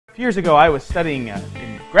A few years ago, I was studying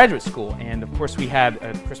in graduate school, and of course we had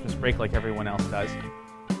a Christmas break like everyone else does.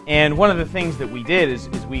 And one of the things that we did is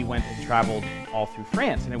we went and traveled all through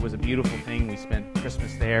France, and it was a beautiful thing. We spent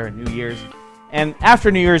Christmas there and New Year's. And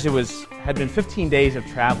after New Year's, had been 15 days of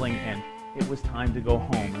traveling, and it was time to go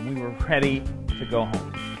home, and we were ready to go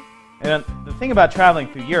home. And the thing about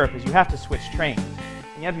traveling through Europe is you have to switch trains.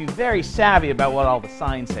 And you have to be very savvy about what all the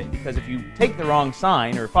signs say, because if you take the wrong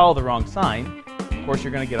sign or follow the wrong sign, of course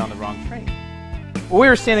you're going to get on the wrong train. Well, we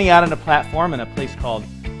were standing out on a platform in a place called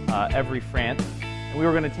France, and we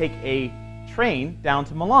were going to take a train down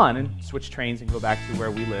to Milan and switch trains and go back to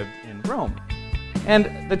where we lived in Rome.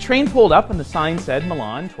 And the train pulled up and the sign said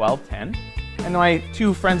Milan 12:10, and my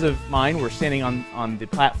two friends of mine were standing on the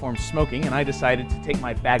platform smoking, and I decided to take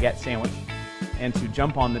my baguette sandwich and to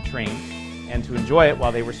jump on the train and to enjoy it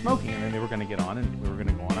while they were smoking, and then they were going to get on and we were going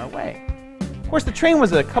to go on our way. Of course, the train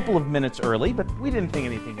was a couple of minutes early, but we didn't think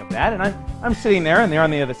anything of that, and I'm sitting there and they're on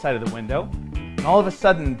the other side of the window, and all of a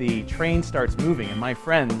sudden the train starts moving and my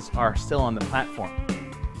friends are still on the platform.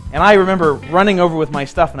 And I remember running over with my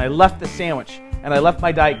stuff, and I left the sandwich, and I left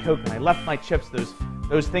my Diet Coke, and I left my chips,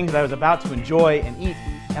 those things that I was about to enjoy and eat,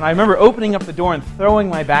 and I remember opening up the door and throwing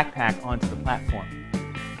my backpack onto the platform.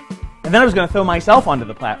 And then I was going to throw myself onto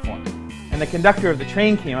the platform. And the conductor of the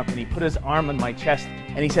train came up and he put his arm on my chest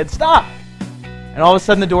and he said, "Stop!" And all of a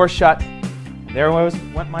sudden the door shut, and there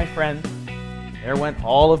went my friend, there went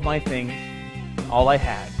all of my things, all I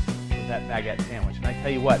had was that baguette sandwich. And I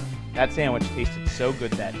tell you what, that sandwich tasted so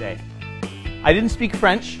good that day. I didn't speak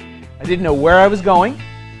French, I didn't know where I was going,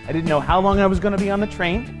 I didn't know how long I was going to be on the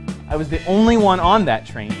train, I was the only one on that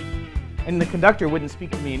train, and the conductor wouldn't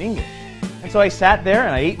speak to me in English. And so I sat there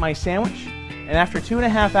and I ate my sandwich, and after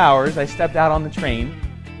 2.5 hours I stepped out on the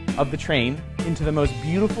train into the most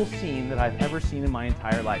beautiful scene that I've ever seen in my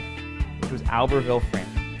entire life, which was Albertville, France.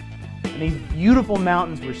 And these beautiful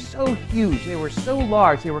mountains were so huge, they were so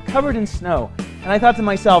large, they were covered in snow. And I thought to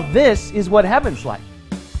myself, this is what heaven's like.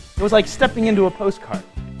 It was like stepping into a postcard.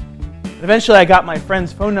 And eventually I got my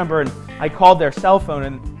friend's phone number and I called their cell phone,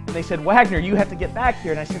 and they said, "Wagner, you have to get back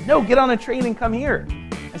here." And I said, "No, get on a train and come here."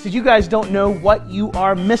 I said, "You guys don't know what you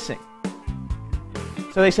are missing."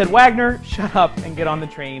 So they said, "Wagner, shut up and get on the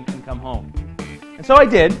train and come home." And so I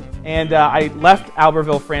did, and I left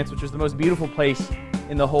Albertville, France, which was the most beautiful place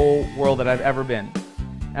in the whole world that I've ever been.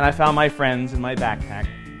 And I found my friends and my backpack,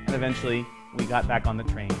 and eventually we got back on the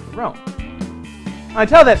train to Rome. And I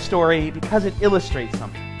tell that story because it illustrates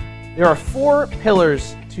something. There are 4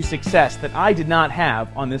 pillars to success that I did not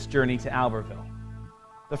have on this journey to Albertville.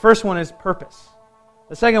 The first one is purpose.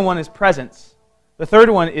 The second one is presence. The third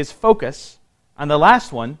one is focus. And the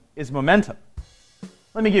last one is momentum.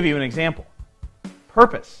 Let me give you an example.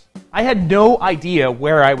 Purpose. I had no idea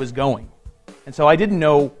where I was going, and so I didn't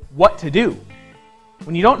know what to do.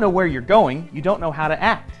 When you don't know where you're going, you don't know how to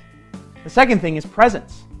act. The second thing is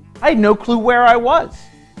presence. I had no clue where I was.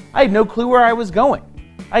 I had no clue where I was going.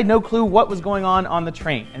 I had no clue what was going on the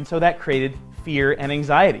train, and so that created fear and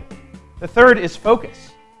anxiety. The third is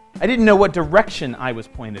focus. I didn't know what direction I was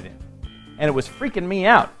pointed in, and it was freaking me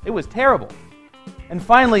out. It was terrible. And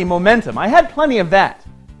finally, momentum. I had plenty of that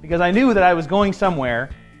because I knew that I was going somewhere,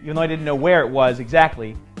 even though I didn't know where it was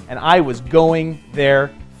exactly, and I was going there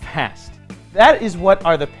fast. That is what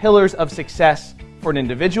are the pillars of success for an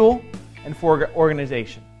individual and for an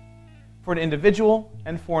organization. For an individual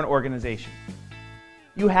and for an organization.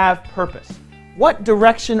 You have purpose. What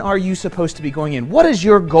direction are you supposed to be going in? What is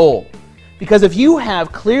your goal? Because if you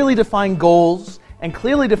have clearly defined goals and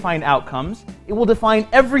clearly defined outcomes, it will define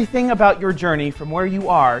everything about your journey from where you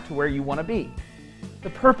are to where you want to be. The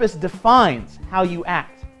purpose defines how you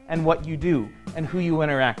act and what you do and who you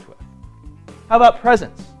interact with. How about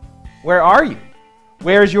presence? Where are you?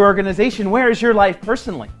 Where is your organization? Where is your life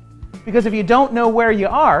personally? Because if you don't know where you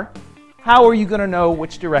are, how are you going to know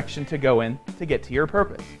which direction to go in to get to your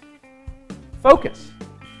purpose? Focus.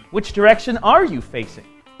 Which direction are you facing?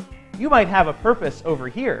 You might have a purpose over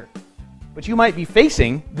here, but you might be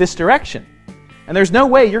facing this direction. And there's no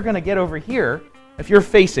way you're going to get over here if you're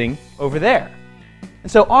facing over there.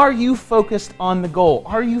 And so are you focused on the goal?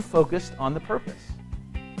 Are you focused on the purpose?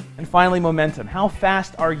 And finally, momentum. How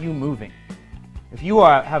fast are you moving? If you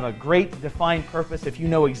have a great defined purpose, if you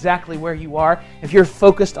know exactly where you are, if you're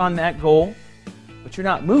focused on that goal, but you're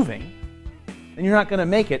not moving, then you're not going to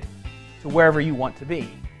make it to wherever you want to be.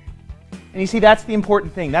 And you see, that's the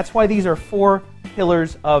important thing. That's why these are 4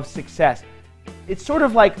 pillars of success. It's sort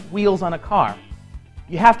of like wheels on a car.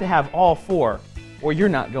 You have to have all 4, or you're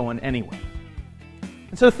not going anywhere.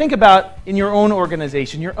 And so think about in your own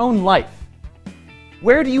organization, your own life.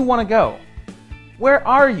 Where do you want to go? Where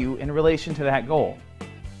are you in relation to that goal?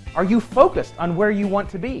 Are you focused on where you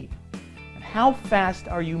want to be? And how fast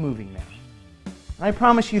are you moving there? And I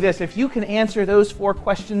promise you this, if you can answer those 4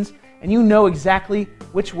 questions and you know exactly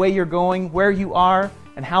which way you're going, where you are,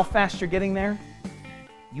 and how fast you're getting there,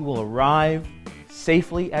 you will arrive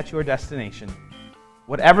safely at your destination,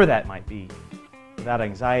 whatever that might be, without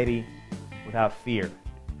anxiety, without fear,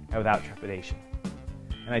 and without trepidation.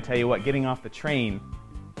 And I tell you what, getting off the train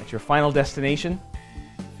at your final destination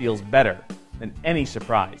feels better than any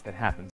surprise that happens